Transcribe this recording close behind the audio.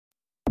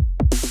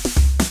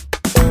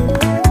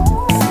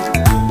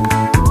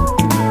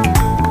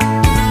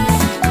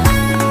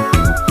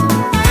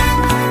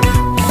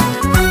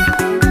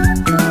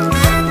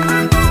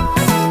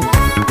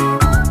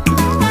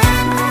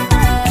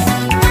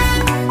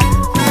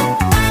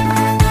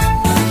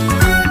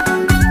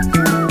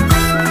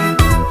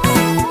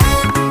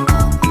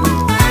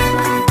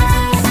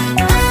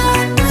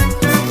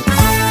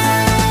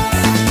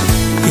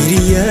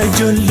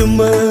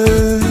Juluma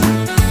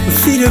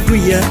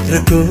Firaguya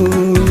Rako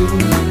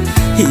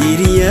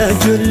Hiriyaa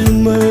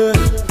Juluma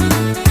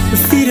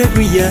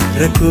Firaguya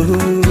Rako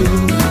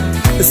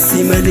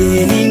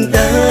Simaleenin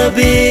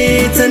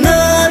dhaabee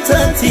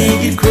tanaataati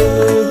irko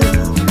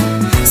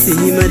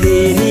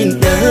Simaleenin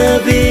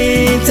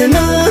dhaabee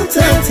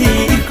tanaataati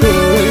irko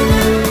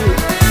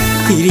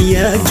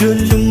Hiriyaa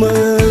Juluma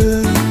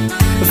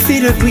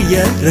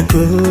Firaguya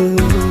Rako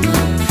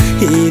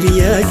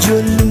Hiriyaa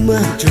Juluma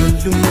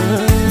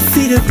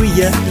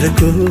Firaguya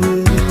Rako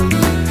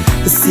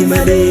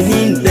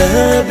Simaleenin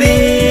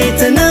dhaabee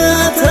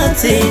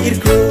tanaataati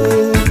irko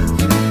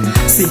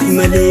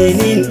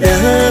Simaleenin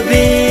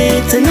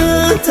dhaabee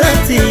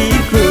tanaataati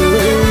irko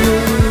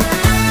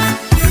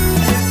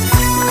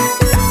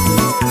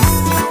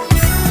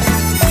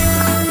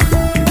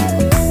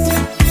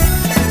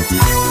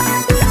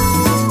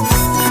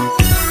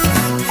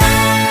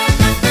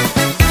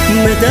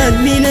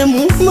Madaalli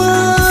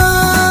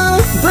namummaa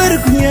bar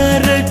guyyaa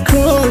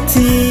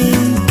rakkooti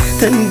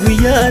tan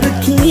guyyaa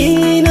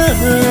rakkiina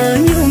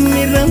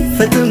yoomni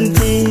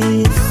ranfatamti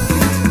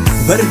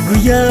bar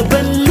guyyaa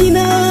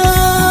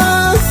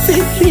bal'inaa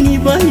firrini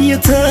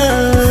baay'ata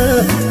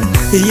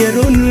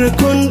yeroon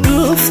rakkoon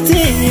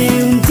dhufte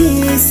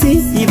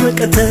hundiisi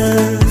baqata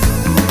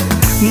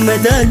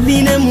Madaalli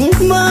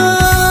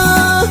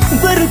namummaa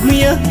bar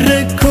guyyaa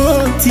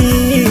rakkooti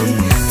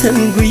tan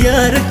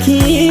guyyaa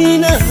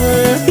rakkiina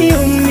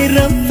yoomni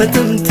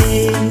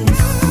ranfatamti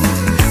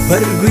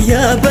bar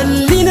guyyaa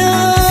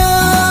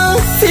bal'inaa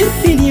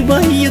firrini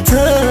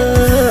baay'ata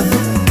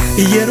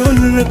yeroon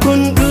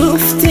rakkoon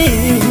dhufte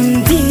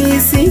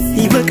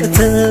hundiisi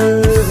baqata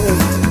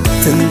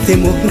tante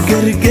moo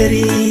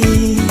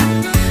gargarii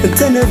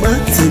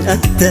tanamaatiin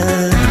adda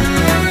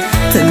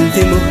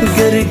tante moo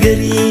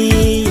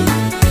gargarii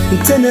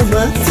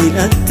tanamaatiin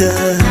adda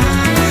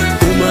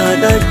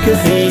Umaan akka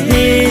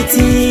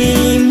heeti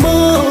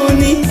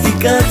mooni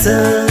fiqata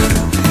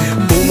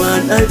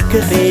Umaan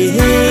akka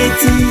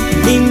heeti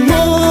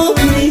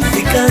mooni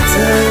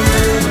fiqata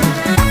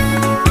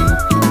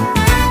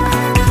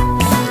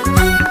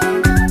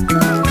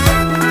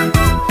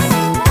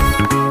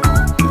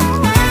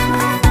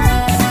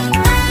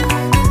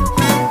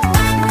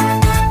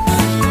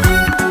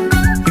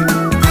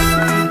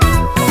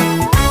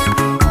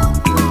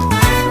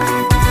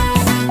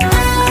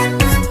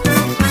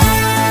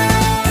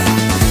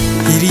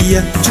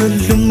Hiriyaa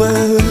Juluma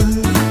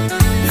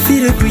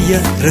Firaguya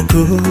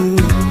Rako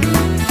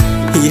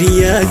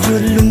Hiriyaa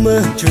Juluma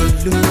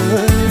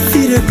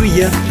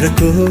Firaguya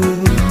Rako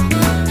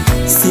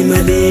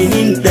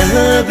Simaleenin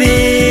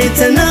dhaabee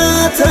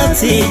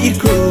tanaataati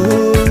irko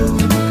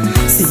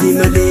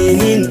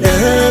Simaleenin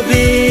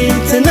dhaabee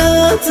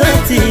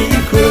tanaataati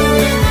irko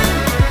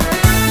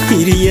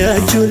Hiriyaa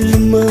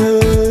Juluma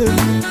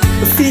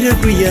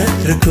Firaguya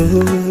Rako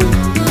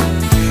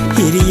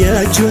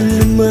Hiriyaa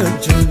Juluma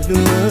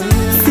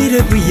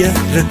Firaguya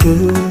Rako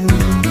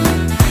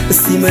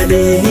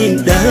Simaleenin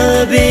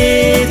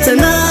dhaabee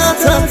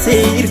tanaataati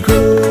irko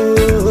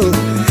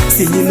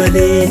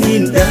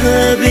Simaleenin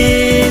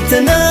dhaabee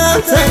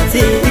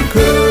tanaataati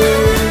irko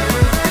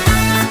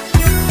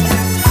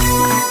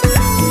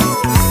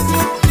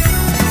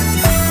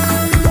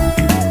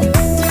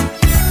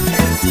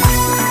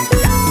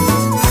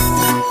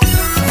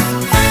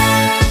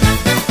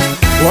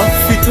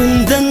Waafituun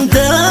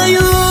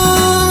dandaayu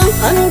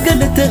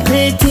angalata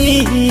heeti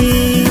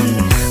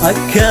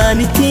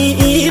akkaanitti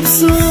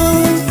ibsu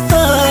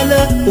haala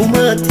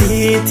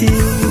uumateeti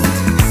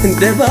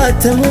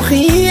dhabaatamu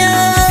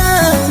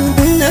xiyyaa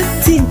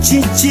natti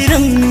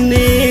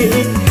jijjiiramne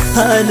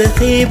haala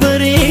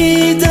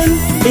bareedan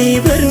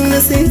barna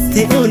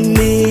seente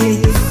onne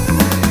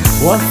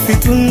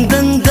waafituun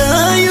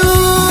dandaayu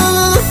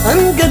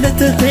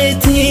angalata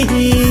heeti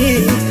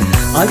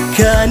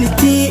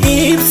akkaanitti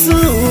ibsu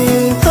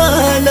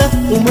haala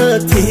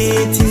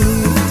uumateeti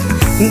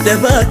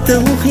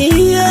dhabaatamu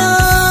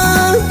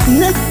xiyyaa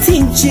natti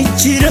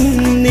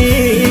jijjiiramne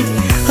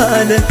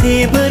haala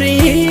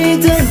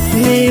bareedan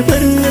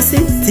barna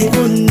seente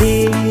onne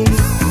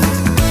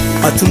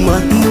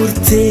Atumaan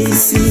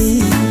murteessi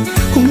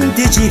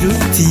hundi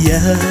jirutti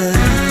yaa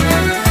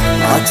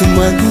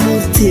Atumaan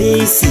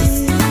murteessi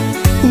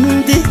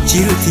hundi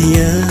jirutti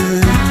yaa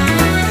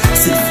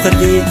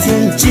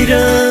Sifaleetiin jira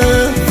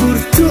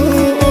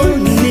furtuu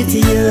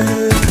onneti yaa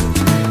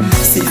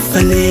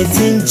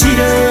Sifaleetiin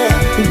jira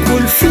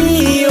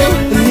gulfii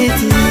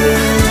onneti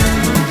yaa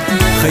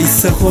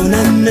Khaysa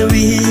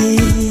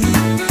hoonannawii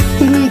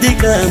hundi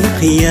qaama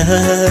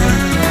qiyaa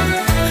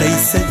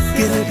Khaysa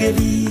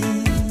gargalii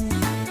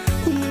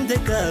hundi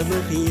qaama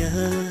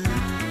qiyaa